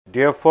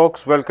Dear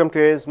folks, welcome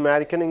to AS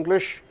American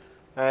English,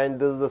 and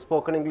this is the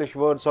spoken English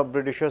words of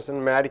Britishers and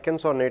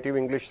Americans or native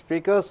English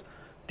speakers.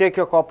 Take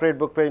your corporate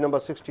book, page number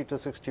 60 to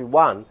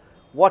 61.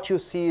 What you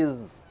see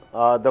is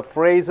the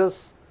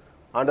phrases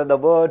under the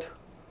word,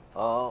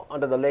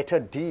 under the letter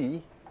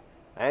D,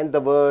 and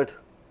the word,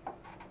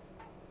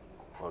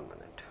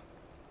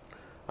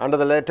 under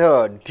the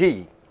letter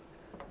D,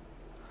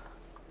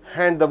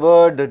 and the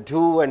word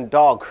do and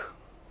dog.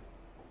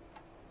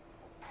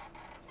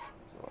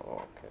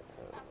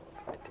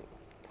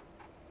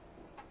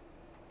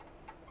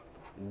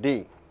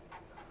 D.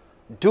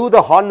 Do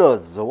the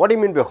honors. What do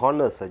you mean by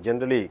honors?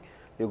 Generally,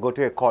 you go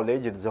to a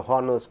college, it is a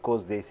honors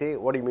course, they say.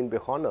 What do you mean by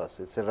honors?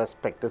 It's a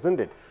respect,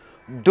 isn't it?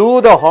 Do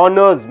the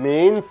honors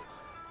means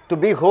to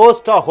be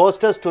host or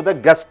hostess to the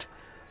guest.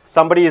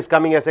 Somebody is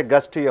coming as a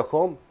guest to your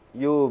home,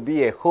 you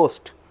be a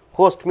host.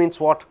 Host means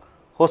what?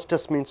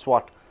 Hostess means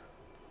what?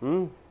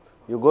 You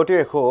go to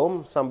a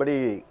home,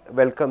 somebody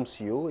welcomes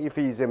you. If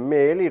he is a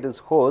male, it is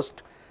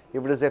host.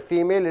 If it is a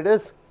female, it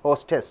is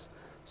hostess.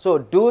 So,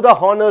 do the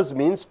honors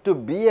means to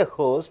be a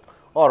host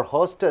or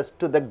hostess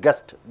to the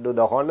guest, do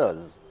the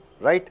honors,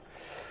 right.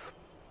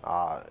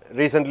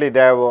 Recently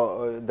there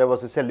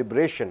was a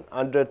celebration,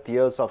 100th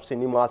years of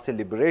cinema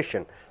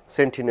celebration,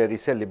 centenary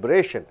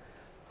celebration.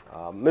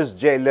 Miss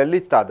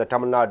Jayalalitha, the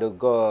Tamil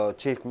Nadu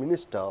chief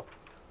minister,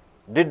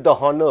 did the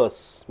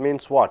honors,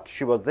 means what?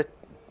 She was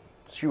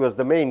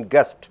the main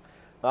guest,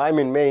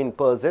 main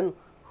person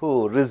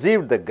who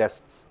received the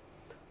guests.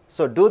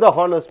 So, do the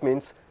honors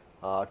means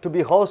to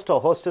be host or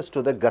hostess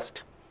to the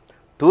guest.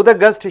 To the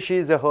guest, she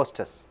is a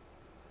hostess.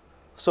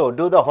 So,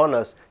 do the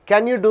honors.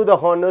 Can you do the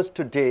honors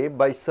today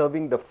by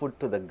serving the food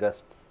to the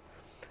guests?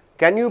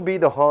 Can you do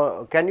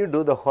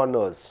the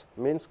honors?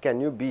 Means,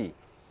 can you be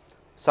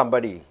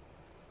somebody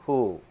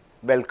who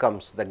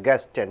welcomes the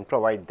guest and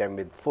provide them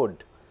with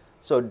food?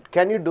 So,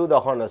 can you do the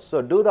honors?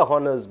 So, do the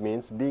honors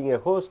means being a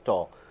host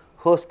or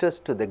hostess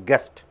to the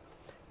guest.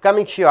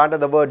 Coming here under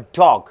the word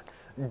dog.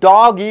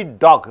 Dog eat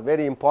dog,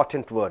 very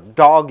important word.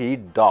 Dog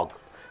eat dog.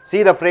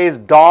 See the phrase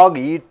dog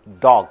eat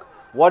dog.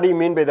 What do you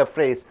mean by the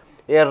phrase?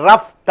 A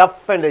rough,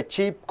 tough and a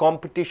cheap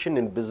competition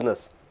in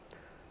business.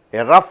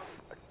 A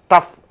rough,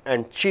 tough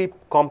and cheap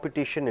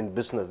competition in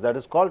business. That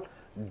is called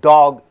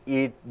dog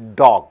eat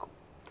dog.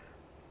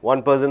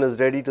 One person is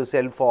ready to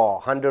sell for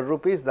 100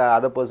 rupees, the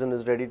other person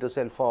is ready to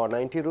sell for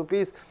 90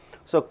 rupees.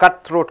 So,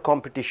 cutthroat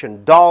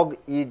competition, dog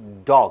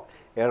eat dog.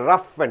 A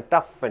rough and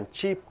tough and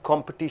cheap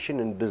competition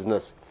in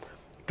business.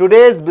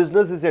 Today's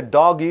business is a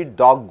dog eat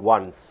dog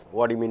once.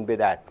 What do you mean by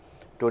that?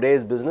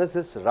 Today's business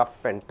is rough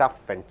and tough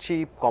and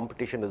cheap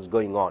competition is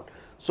going on.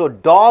 So,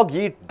 dog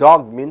eat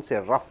dog means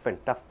a rough and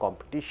tough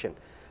competition.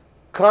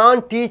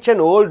 Can't teach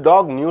an old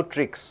dog new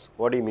tricks.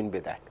 What do you mean by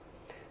that?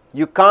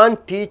 You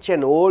can't teach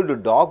an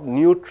old dog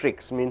new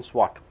tricks means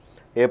what?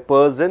 A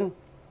person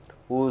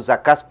who is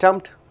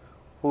accustomed,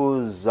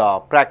 who is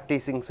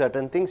practicing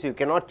certain things, you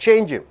cannot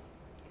change him.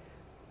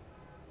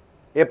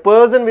 A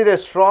person with a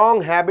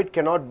strong habit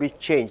cannot be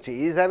changed.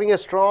 He is having a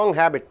strong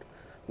habit.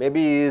 Maybe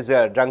he is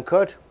a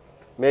drunkard,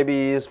 maybe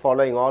he is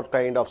following all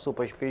kind of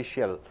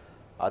superficial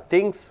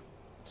things,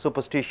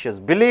 superstitious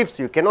beliefs.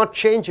 You cannot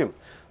change him.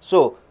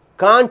 So,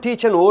 can't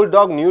teach an old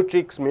dog new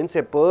tricks means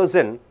a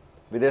person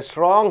with a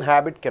strong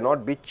habit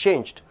cannot be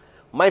changed.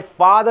 My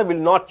father will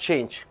not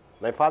change.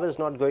 My father is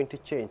not going to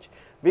change.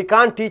 We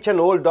can't teach an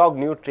old dog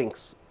new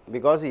tricks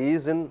because he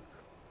is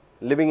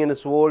living in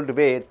his old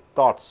way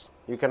thoughts.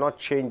 You cannot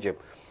change him.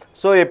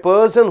 So, a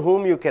person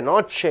whom you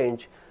cannot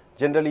change,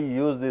 generally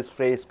use this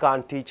phrase,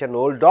 can't teach an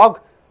old dog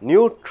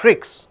new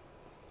tricks.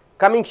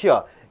 Coming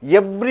here,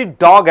 every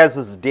dog has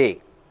his day.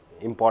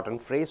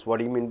 Important phrase. What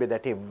do you mean by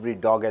that? Every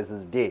dog has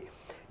his day.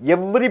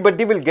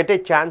 Everybody will get a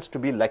chance to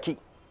be lucky.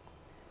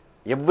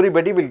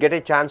 Everybody will get a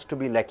chance to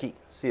be lucky.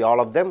 See, all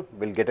of them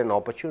will get an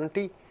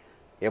opportunity.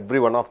 Every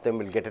one of them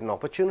will get an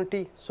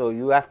opportunity. So,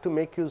 you have to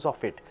make use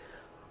of it.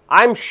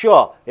 I am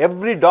sure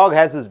every dog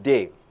has his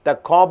day. The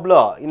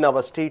cobbler in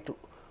our street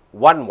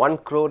won 1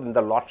 crore in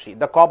the lottery.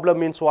 The cobbler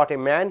means what? A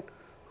man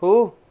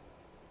who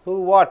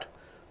what?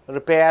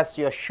 Repairs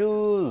your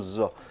shoes,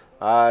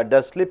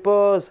 does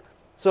slippers.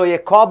 So, a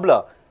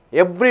cobbler,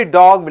 every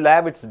dog will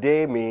have its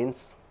day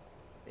means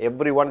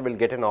everyone will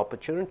get an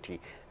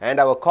opportunity. And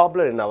our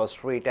cobbler in our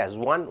street has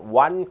won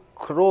 1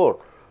 crore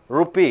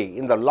rupee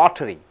in the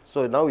lottery.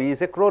 So, now he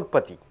is a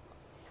crorepati.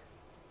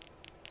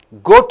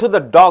 Go to the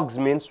dogs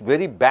means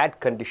very bad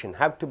condition,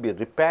 have to be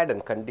repaired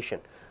and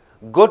conditioned.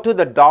 Go to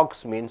the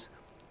dogs means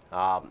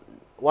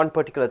one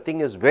particular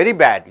thing is very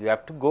bad, you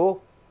have to go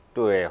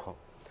to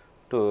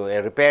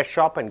a repair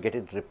shop and get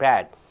it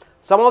repaired.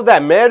 Some of the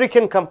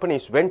American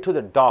companies went to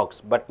the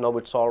dogs, but now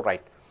it's all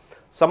right.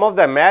 Some of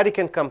the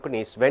American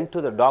companies went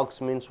to the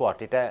dogs means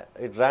what? It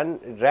ran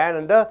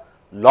under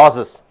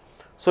losses.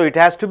 So, it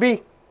has to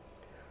be,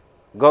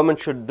 government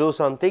should do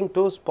something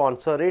to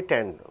sponsor it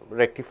and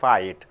rectify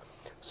it.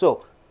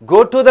 So,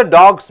 go to the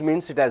dogs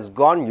means it has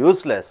gone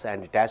useless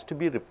and it has to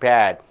be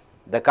repaired.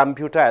 The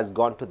computer has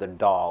gone to the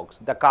dogs,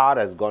 the car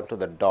has gone to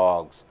the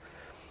dogs.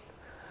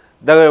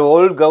 The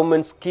old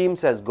government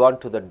schemes has gone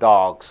to the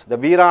dogs. The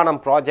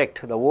Veeranam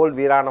project, the old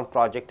Veeranam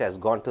project has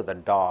gone to the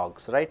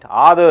dogs, right?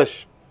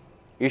 Others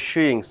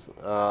issuing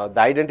the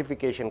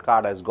identification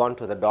card has gone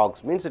to the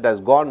dogs, means it has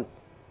gone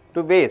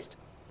to waste.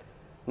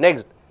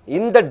 Next,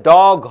 in the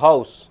dog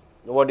house,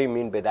 what do you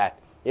mean by that?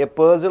 A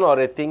person or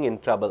a thing in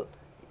trouble.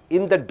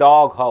 In the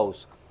dog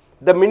house,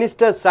 the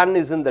minister's son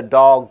is in the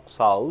dog's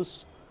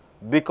house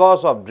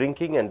because of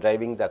drinking and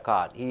driving the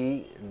car.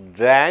 He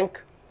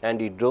drank and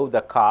he drove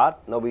the car,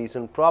 now he is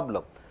in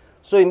problem.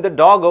 So, in the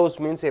dog house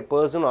means a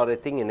person or a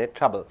thing in a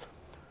trouble.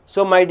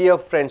 So, my dear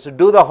friends,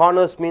 do the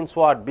honors means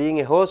what?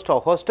 Being a host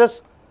or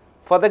hostess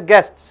for the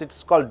guests, it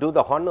is called do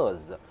the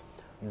honors.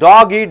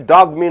 Dog eat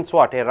dog means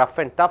what? A rough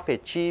and tough, a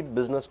cheap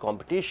business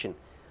competition.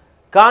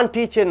 Can't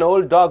teach an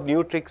old dog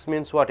new tricks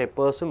means what? A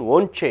person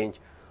won't change.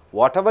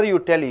 Whatever you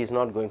tell, he is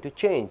not going to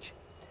change.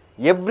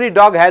 Every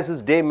dog has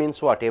his day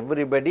means what?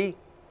 Everybody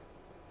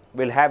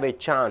will have a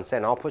chance,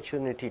 an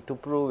opportunity to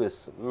prove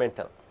his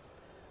mental.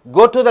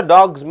 Go to the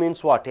dogs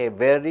means what? A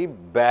very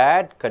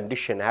bad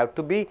condition, have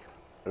to be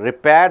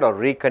repaired or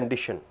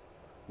reconditioned.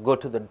 Go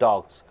to the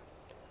dogs.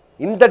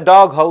 In the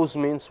dog house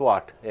means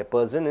what? A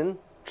person in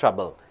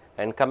trouble.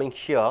 And coming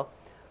here,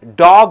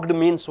 dogged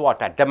means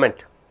what?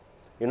 Adamant.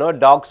 You know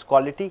dog's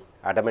quality?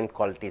 Adamant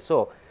quality.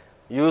 So,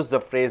 use the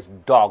phrase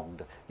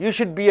dogged. You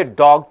should be a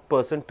dogged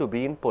person to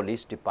be in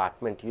police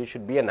department. You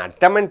should be an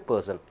adamant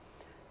person.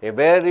 A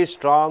very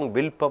strong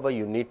willpower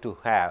you need to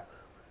have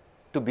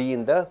to be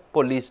in the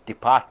police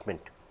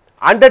department.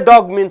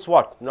 Underdog means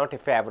what? Not a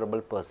favorable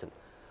person.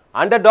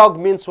 Underdog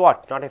means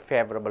what? Not a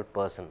favorable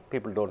person.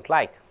 People don't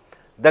like.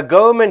 The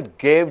government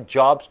gave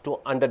jobs to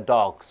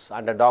underdogs.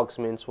 Underdogs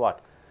means what?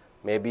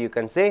 Maybe you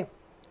can say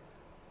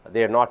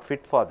they are not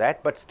fit for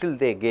that, but still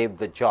they gave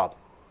the job.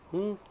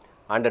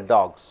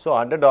 Underdogs. So,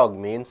 underdog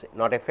means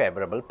not a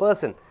favorable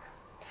person.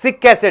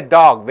 Sick as a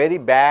dog, very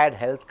bad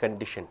health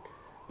condition.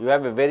 You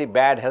have a very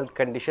bad health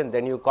condition,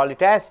 then you call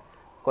it as,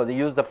 because they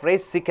use the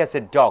phrase sick as a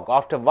dog.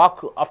 After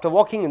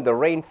walking in the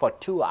rain for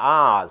 2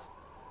 hours,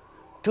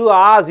 2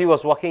 hours he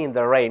was walking in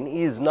the rain,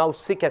 he is now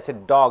sick as a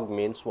dog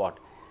means what?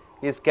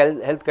 His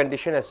health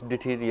condition has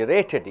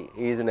deteriorated,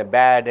 he is in a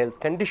bad health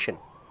condition.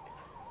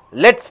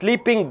 Let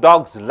sleeping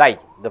dogs lie.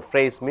 The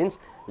phrase means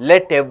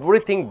let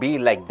everything be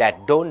like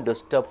that, don't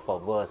disturb for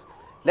worse.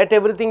 Let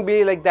everything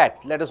be like that,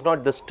 let us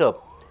not disturb.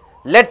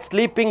 Let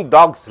sleeping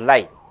dogs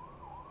lie.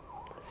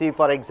 See,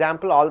 for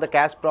example, all the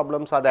caste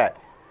problems are there.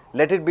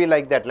 Let it be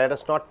like that, let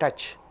us not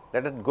touch,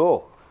 let it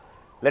go.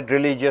 Let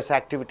religious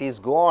activities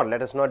go on,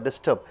 let us not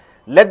disturb.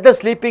 Let the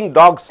sleeping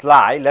dogs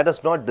lie, let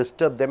us not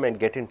disturb them and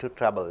get into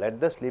trouble. Let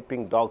the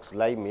sleeping dogs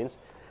lie means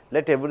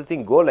let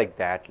everything go like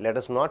that, let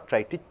us not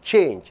try to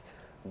change,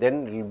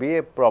 then it will be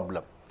a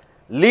problem.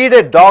 Lead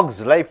a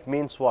dog's life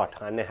means what?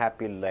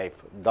 Unhappy life.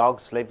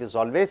 Dog's life is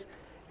always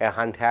a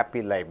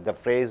unhappy life. The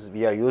phrase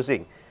we are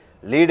using,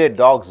 lead a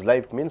dog's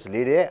life means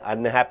lead a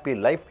unhappy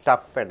life,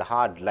 tough and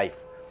hard life.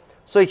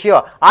 So,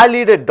 here I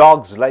lead a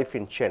dog's life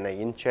in Chennai.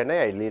 In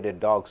Chennai, I lead a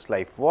dog's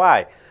life.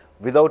 Why?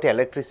 Without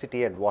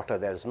electricity and water,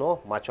 there is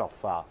no much of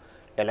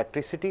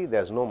electricity,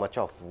 there is no much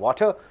of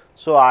water.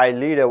 So, I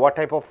lead a what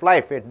type of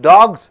life? A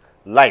dog's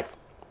life.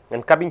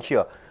 And coming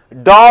here,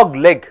 dog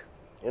leg.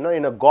 You know,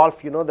 in a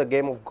golf, you know the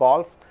game of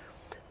golf,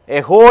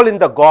 a hole in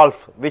the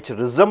golf which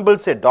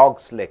resembles a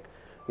dog's leg.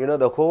 You know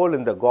the hole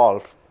in the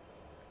golf,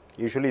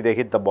 usually they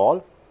hit the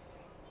ball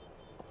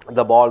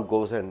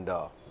goes and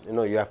you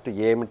know you have to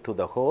aim it to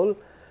the hole,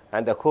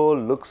 and the hole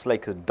looks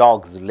like a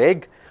dog's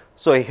leg.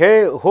 So,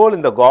 a hole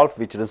in the golf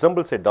which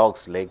resembles a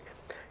dog's leg,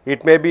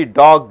 it may be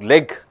dog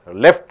leg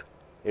left,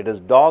 it is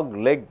dog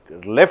leg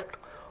left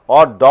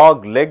or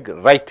dog leg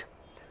right.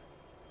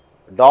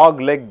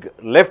 Dog leg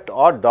left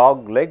or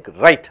dog leg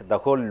right, the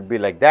hole will be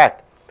like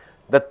that.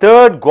 The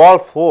third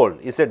golf hole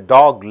is a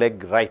dog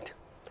leg right.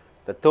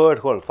 The third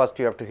hole, first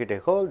you have to hit a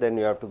hole, then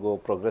you have to go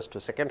progress to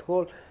second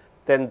hole,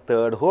 then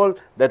third hole.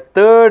 The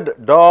third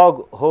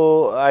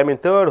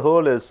third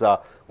hole is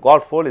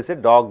golf hole is a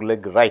dog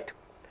leg right.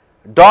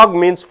 Dog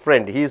means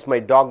friend, he is my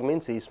dog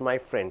means he is my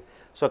friend.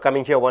 So,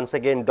 coming here once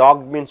again,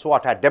 dog means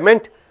what?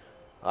 Adamant.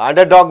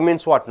 Underdog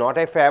means what? Not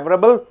a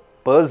favorable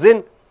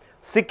person.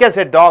 Sick as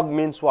a dog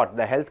means what?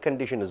 The health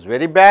condition is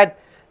very bad.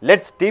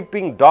 Let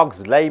sleeping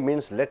dogs lie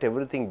means let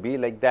everything be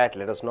like that,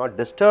 let us not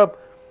disturb.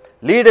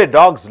 Lead a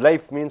dog's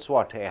life means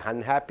what? A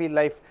unhappy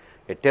life,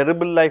 a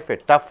terrible life, a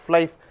tough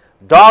life.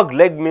 Dog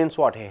leg means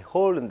what? A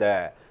hole in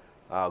the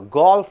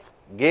golf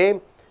game,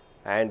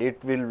 and it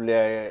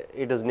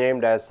is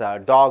named as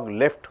dog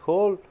left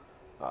hole.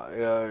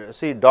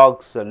 See,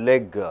 dog's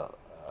leg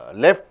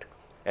left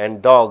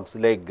and dog's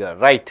leg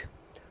right.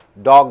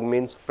 Dog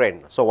means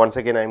friend. So, once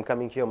again I am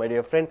coming here, my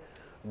dear friend.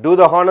 Do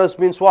the honors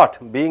means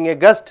what? Being a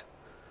guest,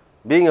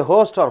 being a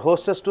host or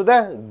hostess to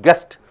the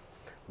guest.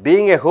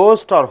 Being a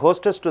host or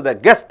hostess to the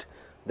guest,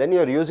 then you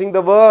are using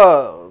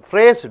the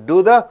phrase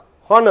do the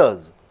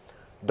honors.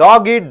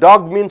 Dog eat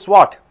dog means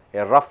what?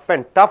 A rough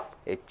and tough,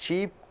 a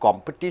cheap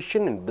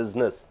competition in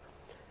business.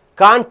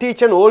 Can't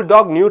teach an old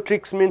dog new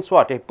tricks means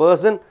what? A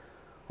person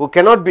who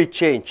cannot be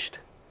changed.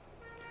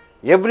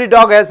 Every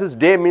dog has his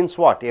day means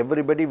what?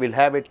 Everybody will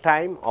have a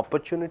time,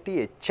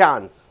 opportunity, a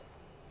chance.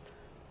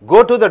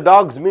 Go to the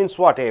dogs means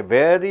what? A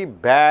very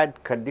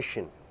bad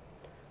condition.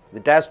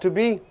 It has to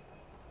be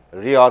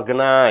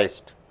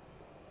reorganized.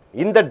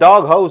 In the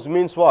dog house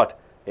means what?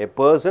 A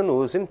person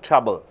who is in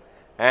trouble.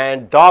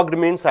 And dogged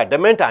means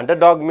adamant,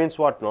 underdog means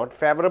what? Not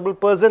favorable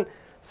person.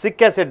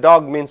 Sick as a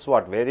dog means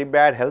what? Very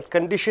bad health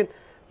condition.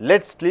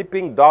 Let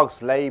sleeping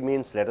dogs lie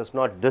means let us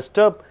not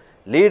disturb.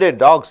 Lead a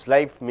dog's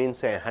life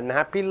means an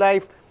unhappy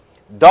life.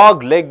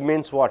 Dog leg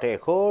means what? A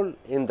hole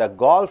in the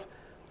golf.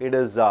 It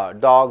is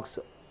dog's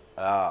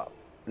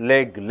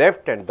leg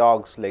left and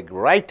dog's leg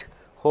right.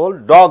 Hole.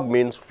 Dog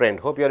means friend.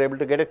 Hope you are able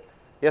to get it.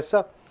 Yes,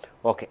 sir?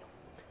 Okay.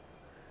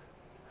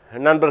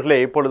 நண்பர்களே,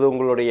 இப்பொழுது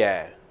உங்களுடைய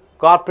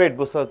corporate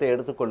புத்தகத்தை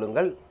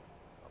எடுத்துக்கொள்ளுங்கள்.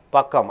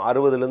 பக்கம்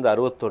 60லிருந்து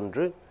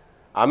 61.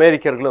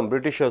 அமெரிக்கர்களும்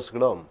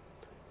பிரிட்டிஷர்ஸ்களும்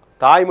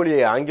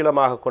தாய்மொழியை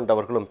ஆங்கிலமாக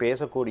கொண்டவர்களும்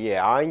பேசக்கூடிய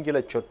ஆங்கில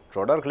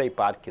சொற்றொடர்களை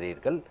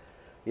பார்க்கிறீர்கள்.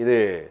 இது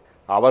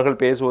அவர்கள்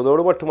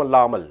பேசுவதோடு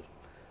மட்டுமல்லாமல்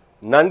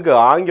நன்கு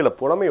ஆங்கில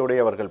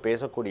புலமையுடையவர்கள்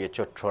பேசக்கூடிய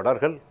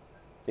சொற்றொடர்கள்.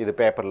 இது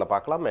பேப்பரில்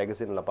பார்க்கலாம்,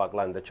 மேகசினில்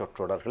பார்க்கலாம் இந்த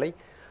சொற்றொடர்களை.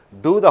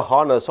 டூ த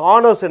ஹானர்ஸ்.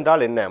 ஹானர்ஸ்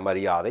என்றால் என்ன?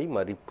 மரியாதை,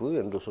 மதிப்பு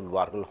என்று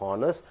சொல்வார்கள்.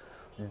 ஹானர்ஸ்.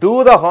 டூ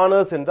த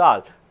ஹானர்ஸ்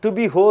என்றால் to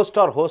be host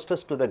R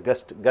hostess to the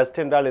guest. Guest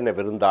என்றால் என்ன?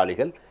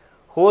 விருந்தாளிகள்.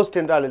 ஹோஸ்ட்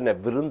என்றால் என்ன?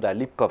 விருந்து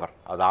அளிப்பவர்.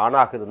 அது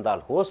ஆணாக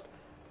இருந்தால் ஹோஸ்ட்,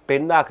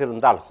 பெண்ணாக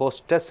இருந்தால்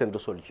ஹோஸ்டஸ் என்று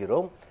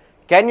சொல்கிறோம்.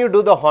 Can you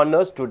two the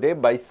honours today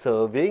by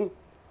serving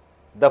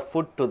the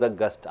food to the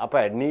guest.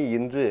 அப்போ நீ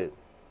இன்று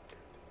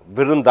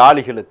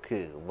விருந்தாளிகளுக்கு,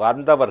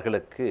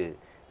 வந்தவர்களுக்கு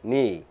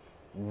நீ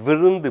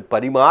விருந்து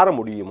பரிமாற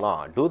முடியுமா?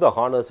 டூ த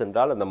ஹானர்ஸ்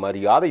என்றால் அந்த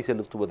மரியாதை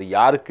செலுத்துவது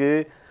யாருக்கு?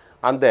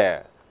 அந்த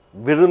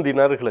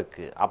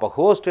விருந்தினர்களுக்கு. அப்போ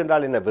ஹோஸ்ட்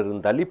என்றால் என்ன?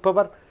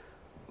 விருந்தளிப்பவர்.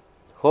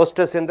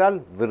 ஹோஸ்டஸ் என்றால்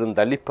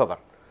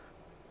விருந்தளிப்பவர்.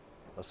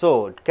 So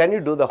can you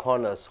two the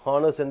honours.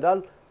 Honours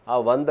என்றால்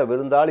வந்த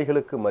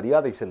விருந்தாளிகளுக்கு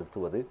மரியாதை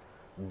செலுத்துவது.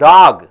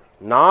 டாக்,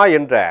 நாய்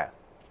என்ற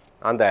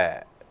அந்த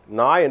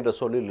நாய் என்ற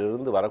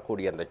சொல்லிலிருந்து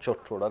வரக்கூடிய அந்த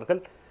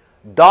சொற்றொடர்கள்.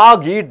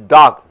 டாக் ஈட்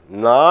டாக்,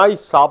 நாய்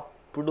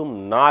சாப்பிடும்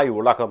நாய்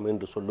உலகம்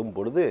என்று சொல்லும்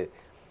பொழுது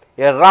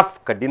ரஃப்,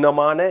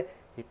 கடினமான,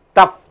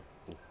 டஃப்,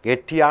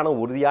 கெட்டியான,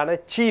 உறுதியான,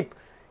 சீப்,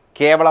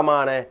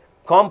 கேவலமான,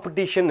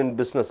 காம்படிஷன் இன்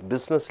பிஸ்னஸ்,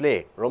 பிஸ்னஸ்லே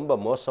ரொம்ப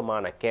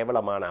மோசமான,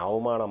 கேவலமான,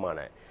 அவமானமான,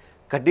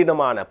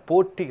 கடினமான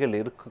போட்டிகள்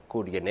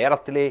இருக்கக்கூடிய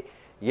நேரத்திலே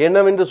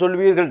என்னவென்று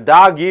சொல்வீர்கள்?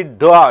 Talk eat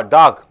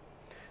talk.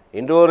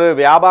 இன்று ஒரு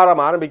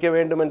வியாபாரம் ஆரம்பிக்க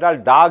வேண்டும் என்றால்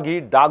டாக்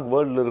ஈட் டாக்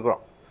வேர்ல்டில்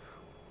இருக்கிறோம்.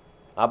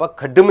 அப்போ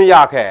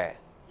கடுமையாக,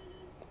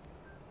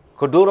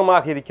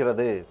 கொடூரமாக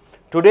இருக்கிறது.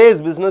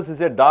 Today's business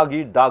is a talk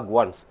eat talk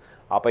once.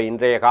 அப்போ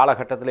இன்றைய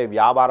காலகட்டத்தில்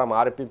வியாபாரம்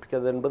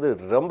ஆரம்பிக்கிறது என்பது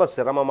ரொம்ப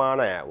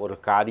சிரமமான ஒரு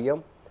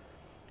காரியம்.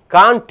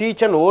 Khan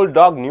teach an old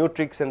talk new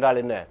tricks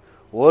என்றால் என்ன?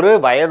 ஒரு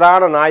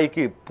வயதான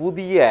நாய்க்கு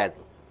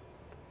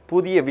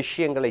புதிய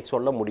விஷயங்களை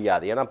சொல்ல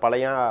முடியாது. ஏன்னா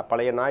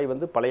பழைய நாய்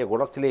பழைய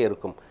குணத்திலே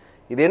இருக்கும்.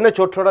 இது என்ன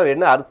சொற்றொடர்,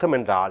 என்ன அர்த்தம்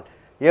என்றால்,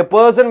 a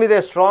person with a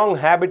strong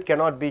habit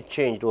cannot be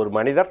changed. ஒரு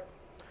மனிதர்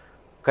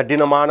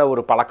கடினமான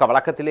ஒரு பழக்க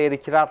வழக்கத்திலே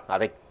இருக்கிறார்,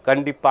 அதை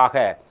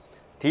கண்டிப்பாக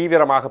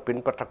தீவிரமாக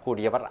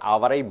பின்பற்றக்கூடியவர்,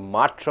 அவரை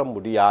மாற்ற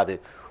முடியாது.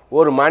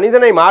 ஒரு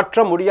மனிதனை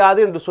மாற்ற முடியாது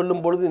என்று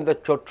சொல்லும் பொழுது இந்த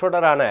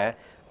சொற்றொடரான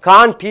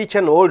Khan teach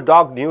an old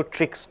talk new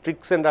tricks.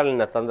 Tricks என்றால்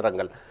என்ன?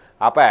 தந்திரங்கள்.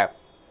 அப்போ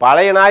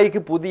பழைய நாய்க்கு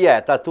புதிய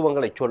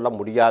தத்துவங்களை சொல்ல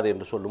முடியாது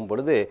என்று சொல்லும்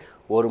பொழுது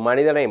ஒரு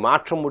மனிதனை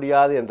மாற்ற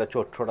முடியாது என்ற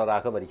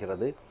சொற்றொடராக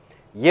வருகிறது.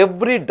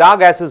 எவ்ரி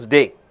டாக் ஹேஸ் இஸ்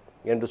டே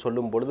என்று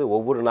சொல்லும் பொழுது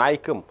ஒவ்வொரு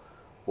நாய்க்கும்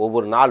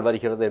ஒவ்வொரு நாள்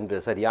வருகிறது என்று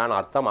சரியான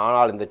அர்த்தம்.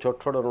 ஆனால் இந்த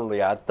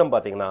சொற்றொடருடைய அர்த்தம்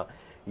பார்த்தீங்கன்னா,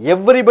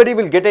 everybody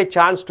will get a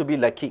chance to be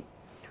lucky.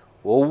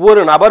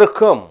 ஒவ்வொரு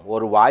நபருக்கும்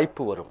ஒரு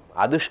வாய்ப்பு வரும்,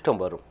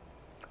 அதிர்ஷ்டம் வரும்.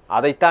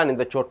 அதைத்தான்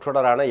இந்த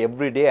சொற்றொடரான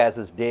every day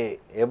has is day,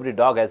 every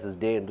dog has is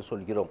டே என்று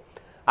சொல்கிறோம்.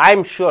 ஐ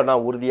எம் ஷுர்,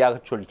 நான் உறுதியாக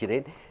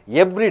சொல்கிறேன்,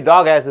 எவ்ரி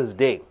டாக் ஹேஸ் இஸ்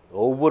டே.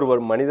 ஒவ்வொரு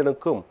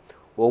மனிதனுக்கும்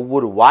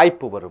ஒவ்வொரு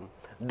வாய்ப்பு வரும்.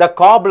 த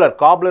காப்லர்,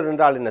 காப்லர்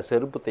என்றால் என்ன?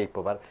 செருப்பு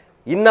தைப்பவர்.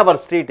 இன் அவர்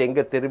ஸ்ட்ரீட்,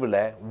 எங்கள் தெருவில்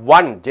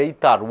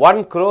ஜெயித்தார்.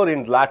 1 crore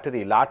இன்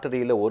லாட்டரி,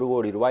 லாட்டரியில் 1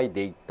 கோடி ரூபாய்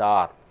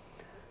ஜெயித்தார்.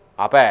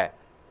 அப்போ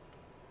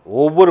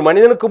ஒவ்வொரு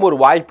மனிதனுக்கும் ஒரு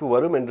வாய்ப்பு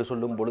வரும் என்று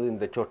சொல்லும் பொழுது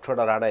இந்த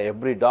சொற்றொடரான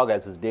எவ்ரி டாக்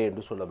ஹேஸ் இஸ் டே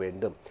என்று சொல்ல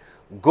வேண்டும்.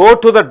 கோ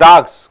டு த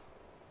டாக்ஸ்,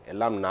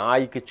 எல்லாம்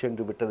நாய்க்கு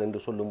சென்று விட்டது என்று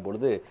சொல்லும்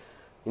பொழுது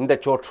இந்த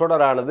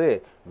சொற்றொடரானது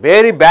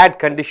வெரி பேட்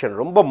கண்டிஷன்,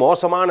 ரொம்ப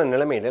மோசமான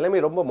நிலைமை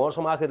ரொம்ப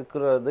மோசமாக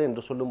இருக்கிறது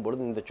என்று சொல்லும்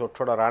பொழுது இந்த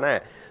சொற்றொடரான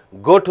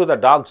கோ டு த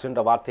டாக்ஸ்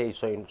என்ற வார்த்தையை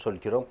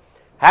சொல்கிறோம்.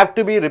 Have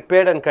to be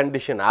repaired and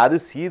condition, அது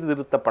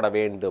சீர்திருத்தப்பட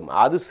வேண்டும்,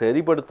 அது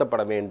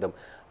சரிப்படுத்தப்பட வேண்டும்,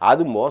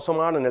 அது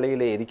மோசமான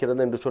நிலையிலே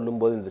இருக்கிறது என்று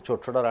சொல்லும்போது இந்த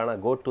சொற்றொடரான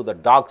கோ டு த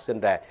டாக்ஸ்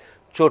என்ற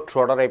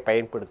சொற்றொடரை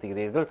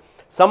பயன்படுத்துகிறீர்கள்.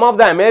 Some of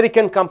the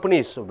American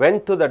companies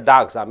went to the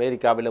tax.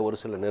 அமெரிக்காவில் ஒரு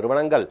சில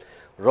நிறுவனங்கள்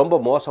ரொம்ப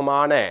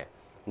மோசமான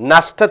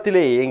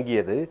நஷ்டத்திலே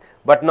இயங்கியது.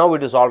 But now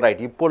it is all right,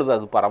 இப்பொழுது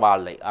அது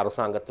பரவாயில்லை,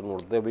 அரசாங்கத்தின்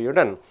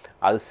உதவியுடன்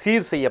அது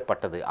சீர்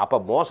செய்யப்பட்டது. அப்போ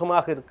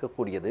மோசமாக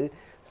இருக்கக்கூடியது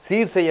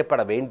சீர்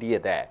செய்யப்பட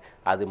வேண்டியதை,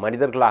 அது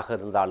மனிதர்களாக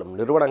இருந்தாலும்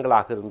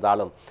நிறுவனங்களாக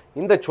இருந்தாலும்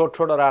இந்த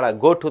சொற்றொடரான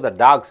கோ டு த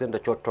டாக்ஸ் என்ற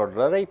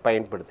சொற்றொடரை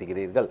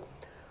பயன்படுத்துகிறீர்கள்.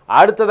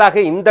 அடுத்ததாக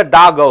இந்த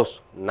டாக் ஹவுஸ்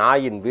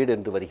நாயின் வீடு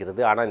என்று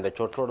வருகிறது. ஆனால் இந்த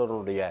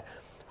சொற்றொடருடைய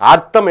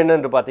அர்த்தம்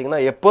என்னென்று பார்த்தீங்கன்னா,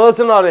 a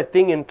person R a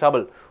thing in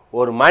trouble,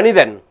 ஒரு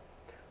மனிதன்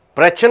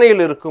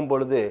பிரச்சனையில் இருக்கும்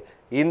பொழுது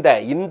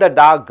இந்த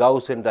டாக்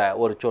ஹவுஸ் என்ற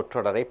ஒரு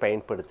சொற்றொடரை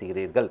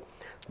பயன்படுத்துகிறீர்கள்.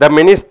 த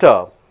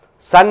minister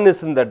Sun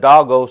is in the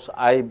talk house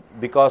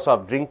because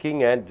of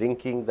drinking and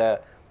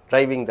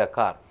driving the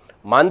car.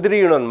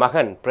 மந்திரியுடன்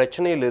மகன்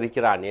பிரச்சனையில்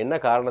இருக்கிறான். என்ன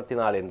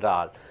காரணத்தினால்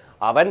என்றால்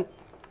அவன்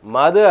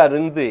மது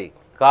அருந்து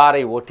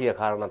காரை ஓட்டிய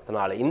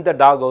காரணத்தினால். இந்த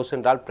டாக் ஹவுஸ்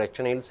என்றால்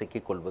பிரச்சனையில்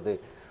சிக்கிக்கொள்வது.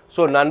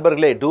 ஸோ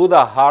நண்பர்களே, டூ த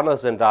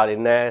ஹானர்ஸ் என்றால்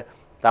என்ன?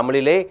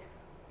 தமிழிலே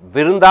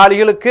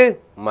விருந்தாளிகளுக்கு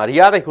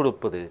மரியாதை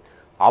கொடுப்பது,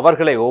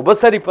 அவர்களை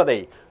உபசரிப்பதை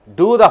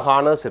டூ த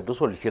ஹானர்ஸ் என்று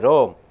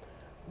சொல்கிறோம்.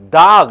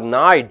 டாக்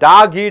நாய்,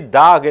 டாக் ஈட்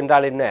டாக்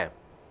என்றால் என்ன?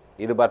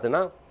 இது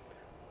பார்த்தீங்கன்னா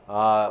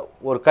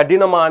ஒரு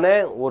கடினமான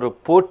ஒரு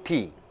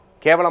போட்டி,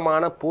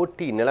 கேவலமான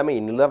போட்டி நிலைமை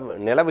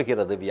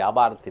நிலவுகிறது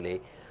வியாபாரத்திலே.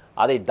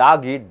 அதை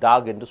டாக் ஈட்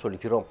டாக் என்று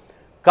சொல்கிறோம்.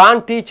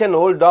 Khan teach an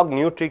old talk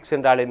new tricks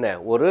என்றால் என்ன?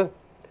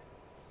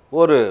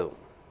 ஒரு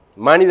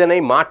மனிதனை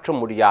மாற்ற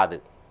முடியாது,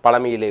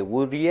 பழமையிலே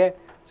உரிய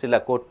சில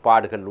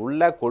கோட்பாடுகள்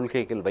உள்ள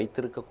கொள்கைகள்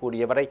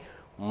வைத்திருக்கக்கூடியவரை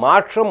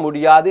மாற்ற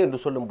முடியாது என்று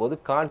சொல்லும்போது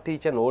Khan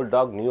teach an old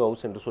talk new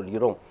house என்று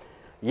சொல்கிறோம்.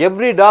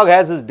 எவ்ரி டாக்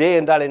ஹேஸ் இஸ் டே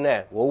என்றால் என்ன?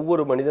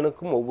 ஒவ்வொரு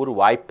மனிதனுக்கும் ஒவ்வொரு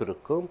வாய்ப்பு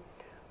இருக்கும்.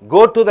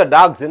 கோ டு த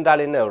டாக்ஸ்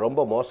என்றால் என்ன?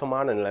 ரொம்ப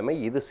மோசமான நிலைமை,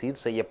 இது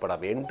சீர் செய்யப்பட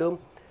வேண்டும்.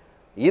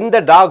 இந்த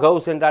டாக்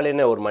ஹவுஸ் என்றால்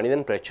என்ன? ஒரு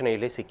மனிதன்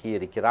பிரச்சனையிலே சிக்கி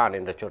இருக்கிறான்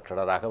என்ற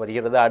சொற்றொடராக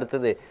வருகிறது.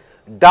 அடுத்தது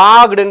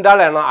டாக்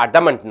என்றால்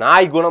அடமண்ட்,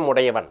 நாய்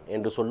குணமுடையவன்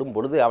என்று சொல்லும்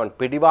பொழுது அவன்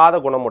பிடிவாத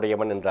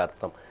குணமுடையவன் என்ற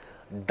அர்த்தம்.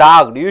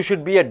 Talk, you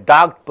should be a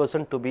talk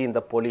person to be in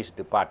the police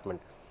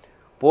department.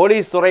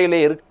 Police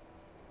துறையிலே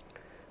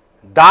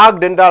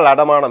டாக் என்றால்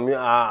அடமானம்,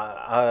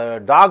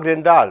 டாக்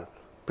என்றால்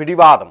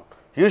பிடிவாதம்.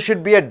 You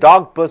should be a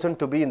talk person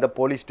to be in the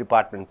police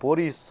department.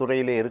 Police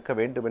துறையிலே இருக்க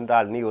வேண்டும்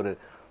என்றால் நீ ஒரு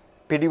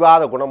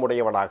பிடிவாத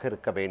குணமுடையவனாக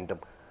இருக்க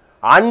வேண்டும்.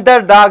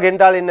 அண்டர் டாக்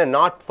என்றால் என்ன?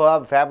 Not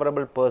for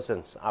favourable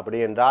persons. அப்படி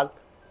என்றால்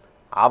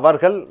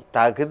அவர்கள்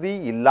தகுதி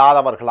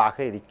இல்லாதவர்களாக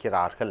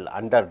இருக்கிறார்கள்.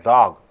 அண்டர்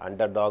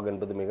டாக்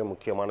என்பது மிக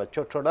முக்கியமான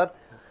சொற்றொடர்.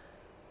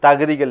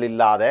 தகுதிகள்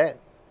இல்லாத.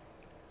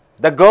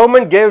 The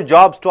government cave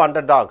jobs to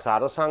under tax.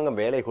 அரசாங்கம்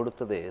வேலை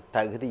கொடுத்தது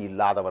தகுதி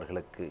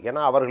இல்லாதவர்களுக்கு.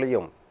 ஏன்னா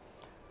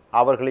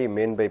அவர்களையும்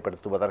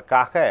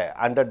மேன்மைப்படுத்துவதற்காக.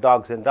 அண்டர்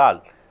டாக்ஸ் என்றால்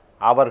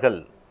அவர்கள்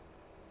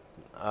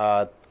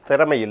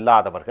திறமை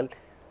இல்லாதவர்கள்.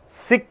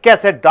 சிக்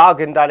as a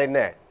டாக் என்றால் என்ன?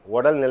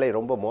 உடல்நிலை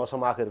ரொம்ப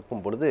மோசமாக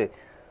இருக்கும் பொழுது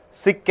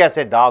சிக் as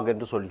a டாக்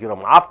என்று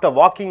சொல்கிறோம். After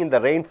walking in the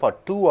rain for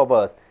 2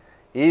 hours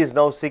he is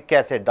now sick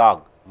as a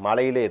talk.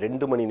 மலையிலே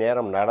 2 மணி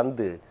நேரம்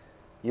நடந்து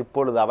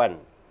இப்பொழுது அவன்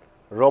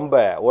ரொம்ப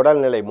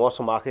உடல்நிலை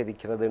மோசமாக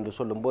இருக்கிறது என்று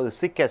சொல்லும்போது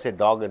சிக் as a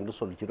டாக் என்று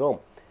சொல்கிறோம்.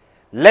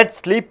 லெட்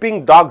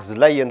ஸ்லீப்பிங் டாக்ஸ்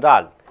லை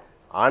என்றால்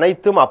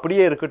அனைத்தும்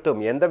அப்படியே இருக்கட்டும்,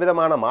 எந்த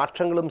விதமான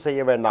மாற்றங்களும்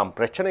செய்ய வேண்டாம்,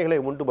 பிரச்சனைகளை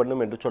உண்டு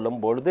பண்ணும் என்று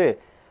சொல்லும் பொழுது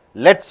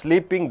லெட்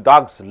ஸ்லீப்பிங்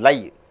டாக்ஸ் லை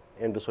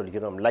என்று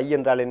சொல்கிறோம். லை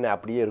என்றால் என்ன?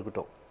 அப்படியே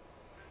இருக்கட்டும்.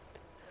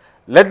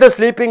 Let the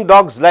sleeping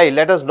tax lie,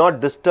 let us not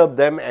disturb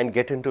them and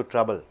get in to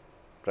trouble.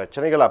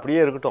 பிரச்சனைகள் அப்படியே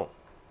இருக்கட்டும்,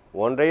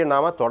 ஒன்றையும்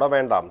நாம் தொட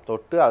வேண்டாம்,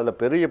 தொட்டு அதில்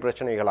பெரிய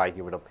பிரச்சனைகள்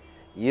ஆகிவிடும்.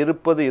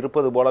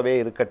 இருப்பது போலவே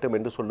இருக்கட்டும்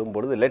என்று சொல்லும்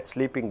பொழுது லெட்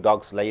ஸ்லீப்பிங்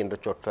டாக்ஸ் லை என்ற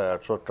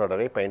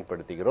சொற்றொடரை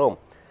பயன்படுத்துகிறோம்.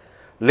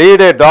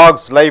 லீட் எ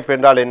டாக்ஸ் லைஃப்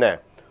என்றால் என்ன?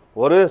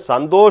 ஒரு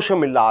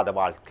சந்தோஷம் இல்லாத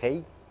வாழ்க்கை,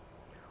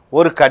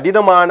 ஒரு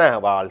கடினமான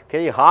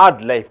வாழ்க்கை,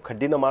 ஹார்ட் லைஃப்,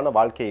 கடினமான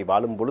வாழ்க்கையை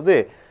வாழும் பொழுது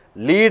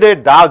லீட் எ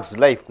டாக்ஸ்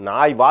லைஃப்,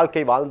 நாய்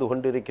வாழ்க்கை வாழ்ந்து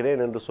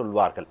கொண்டிருக்கிறேன் என்று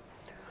சொல்வார்கள்.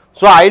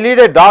 So I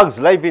lead a dog's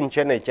life இன்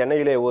சென்னை.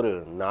 சென்னையிலே ஒரு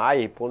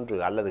நாயை போன்று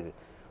அல்லது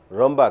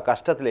ரொம்ப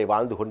கஷ்டத்திலே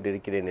வாழ்ந்து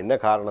கொண்டிருக்கிறேன். என்ன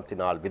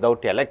காரணத்தினால்?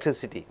 விதவுட்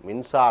எலக்ட்ரிசிட்டி,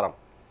 மின்சாரம்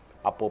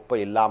அப்பப்போ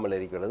இல்லாமல்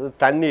இருக்கிறது.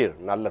 தண்ணீர்,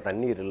 நல்ல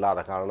தண்ணீர் இல்லாத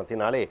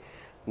காரணத்தினாலே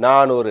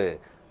நான் ஒரு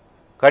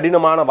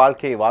கடினமான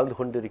வாழ்க்கையை வாழ்ந்து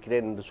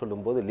கொண்டிருக்கிறேன் என்று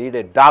சொல்லும்போது லீட்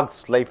எ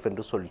டாக்ஸ் லைஃப்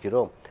என்று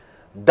சொல்கிறோம்.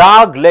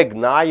 டாக் லெக்,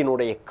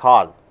 நாயினுடைய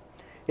கால்.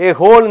 ஏ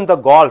ஹோல் இன் த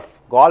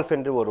கால்ஃப்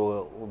என்று ஒரு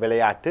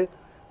விளையாட்டு,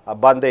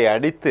 பந்தை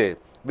அடித்து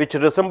which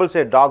resembles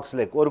A tax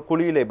leg, ஒரு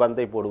குழியிலே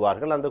பந்தை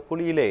போடுவார்கள். அந்த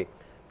குழியிலே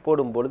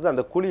போடும் பொழுது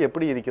அந்த குழி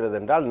எப்படி இருக்கிறது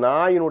என்றால்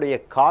நாயினுடைய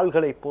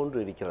கால்களை போன்று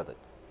இருக்கிறது.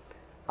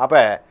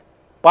 அப்போ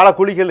பல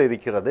குழிகள்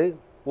இருக்கிறது.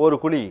 ஒரு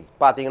குழி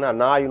பார்த்தீங்கன்னா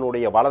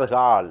நாயினுடைய வலது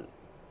கால்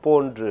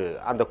போன்று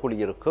அந்த குழி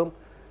இருக்கும்.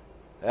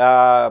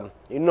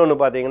 இன்னொன்று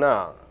பார்த்தீங்கன்னா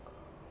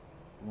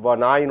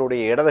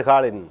நாயினுடைய இடது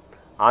காலின்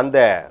அந்த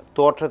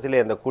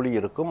தோற்றத்திலே அந்த குழி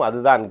இருக்கும்.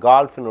 அதுதான்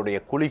கால்ஃபினுடைய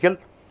குழிகள்.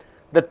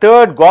 The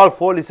third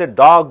golf whole is a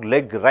talk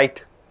leg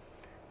right.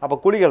 அப்போ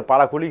குழிகள்,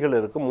 பல குழிகள்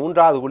இருக்கும்.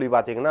 மூன்றாவது குழி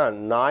பார்த்தீங்கன்னா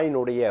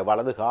நாயினுடைய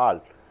வலது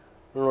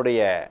காலினுடைய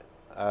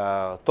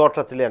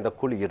தோற்றத்திலே அந்த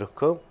குழி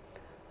இருக்கும்.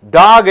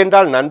 டாக்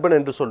என்றால் நண்பன்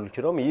என்று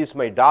சொல்கிறோம். ஈஸ்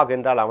மை டாக்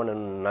என்றால் அவன்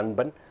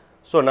நண்பன்.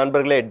 ஸோ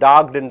நண்பர்களே,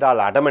 டாக் என்றால்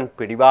அடமன்,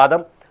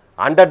 பிடிவாதம்.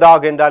 அண்டர்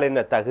டாக் என்றால் என்ன?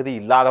 தகுதி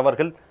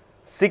இல்லாதவர்கள்.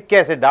 சிக்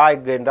as a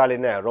டாக் என்றால்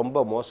என்ன?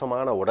 ரொம்ப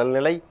மோசமான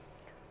உடல்நிலை.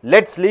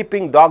 லெட்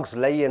ஸ்லீப்பிங் டாக்ஸ்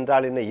லை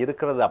என்றால் என்ன?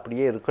 இருக்கிறது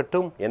அப்படியே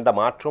இருக்கட்டும், எந்த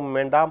மாற்றமும்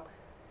வேண்டாம்.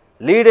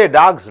 லீட் எ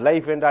டாக்ஸ்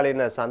லைஃப் என்றால்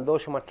என்ன?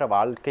 சந்தோஷமற்ற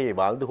வாழ்க்கையை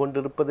வாழ்ந்து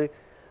கொண்டிருப்பது.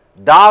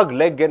 டாக்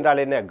லெக்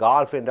என்றால் என்ன?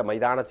 கால்ஃப் என்ற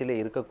மைதானத்திலே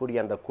இருக்கக்கூடிய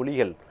அந்த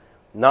குழிகள்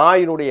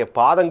நாயினுடைய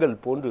பாதங்கள்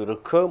போன்று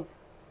இருக்கும்.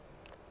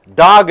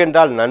 டாக்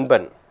என்றால்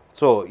நண்பன்.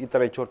 ஸோ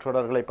இத்தனை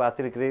சொற்றொடர்களை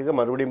பார்த்திருக்கிறீர்கள்.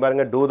 மறுபடியும்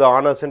பாருங்க. டூ த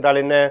ஆனர்ஸ்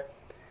என்றால் என்ன?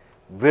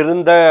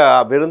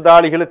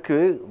 விருந்தாளிகளுக்கு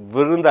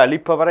விருந்து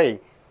அளிப்பவரை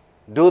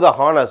டூ த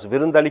ஹானர்ஸ்,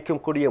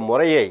 விருந்தளிக்கும் கூடிய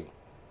முறையை,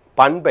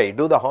 பண்பை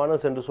டூ த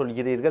ஹானர்ஸ் என்று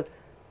சொல்கிறீர்கள்.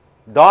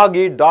 டாக்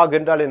ஈட் டாக்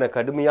என்றால் என்ன?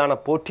 கடுமையான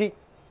போட்டி.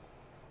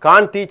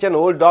 Khan teach an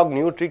old talk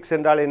new tricks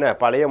என்றால் என்ன?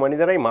 பழைய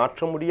மனிதரை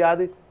மாற்ற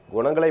முடியாது,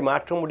 குணங்களை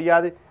மாற்ற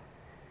முடியாது.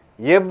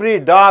 எவ்ரி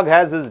டாக்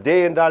ஹேஸ் இஸ் டே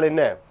என்றால்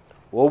என்ன?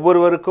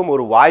 ஒவ்வொருவருக்கும்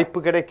ஒரு வாய்ப்பு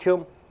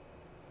கிடைக்கும்.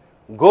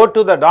 கோ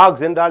டு த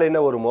டாக்ஸ் என்றால் என்ன?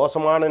 ஒரு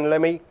மோசமான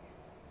நிலைமை,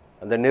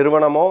 அந்த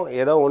நிறுவனமோ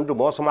ஏதோ ஒன்று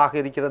மோசமாக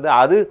இருக்கிறது,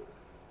 அது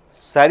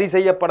சரி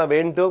செய்யப்பட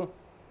வேண்டும்.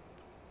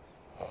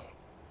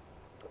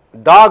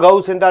 டாக்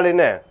ஹவுஸ் என்றால்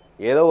என்ன?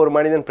 ஏதோ ஒரு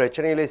மனிதன்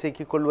பிரச்சனைகளை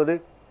சிக்கிக்கொள்வது.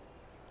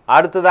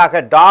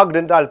 அடுத்ததாக டாக்ட்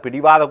என்றால்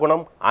பிடிவாத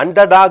குணம்.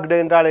 அண்டர் டாக்டு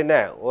என்றால் என்ன?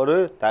 ஒரு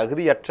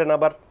தகுதியற்ற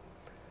நபர்.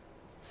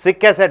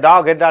 சிக் as a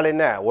டாக் என்றால்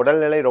என்ன?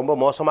 உடல்நிலை ரொம்ப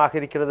மோசமாக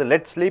இருக்கிறது.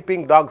 லெட்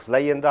ஸ்லீப்பிங் டாக்ஸ்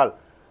லை என்றால்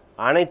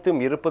அனைத்தும்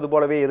இருப்பது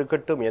போலவே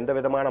இருக்கட்டும், எந்த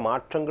விதமான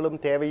மாற்றங்களும்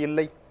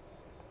தேவையில்லை.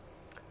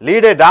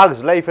 லீட் a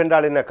டாக்ஸ் லைஃப்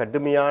என்றால் என்ன?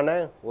 கடுமையான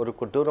ஒரு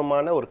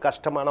கொடூரமான ஒரு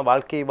கஷ்டமான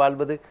வாழ்க்கையை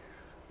வாழ்வது.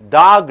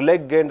 டாக்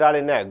லெக் என்றால்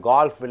என்ன?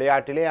 கால்ஃப்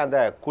விளையாட்டிலே அந்த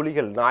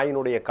குழிகள்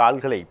நாயினுடைய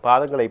கால்களை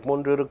பாதங்களை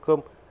போன்று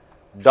இருக்கும்.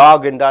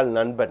 டாக் என்றால்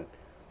நண்பன்.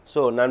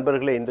 ஸோ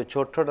நண்பர்களே, இந்த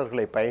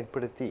சொற்றொடர்களை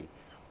பயன்படுத்தி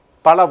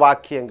பல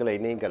வாக்கியங்களை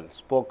நீங்கள்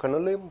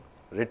ஸ்போக்கனிலும்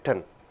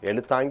ரிட்டன்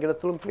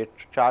எழுத்தாங்கிலத்திலும்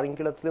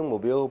பேச்சாங்கிலத்திலும்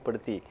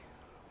உபயோகப்படுத்தி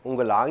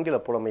உங்கள் ஆங்கில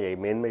புலமையை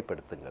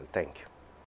மேன்மைப்படுத்துங்கள். தேங்க்யூ.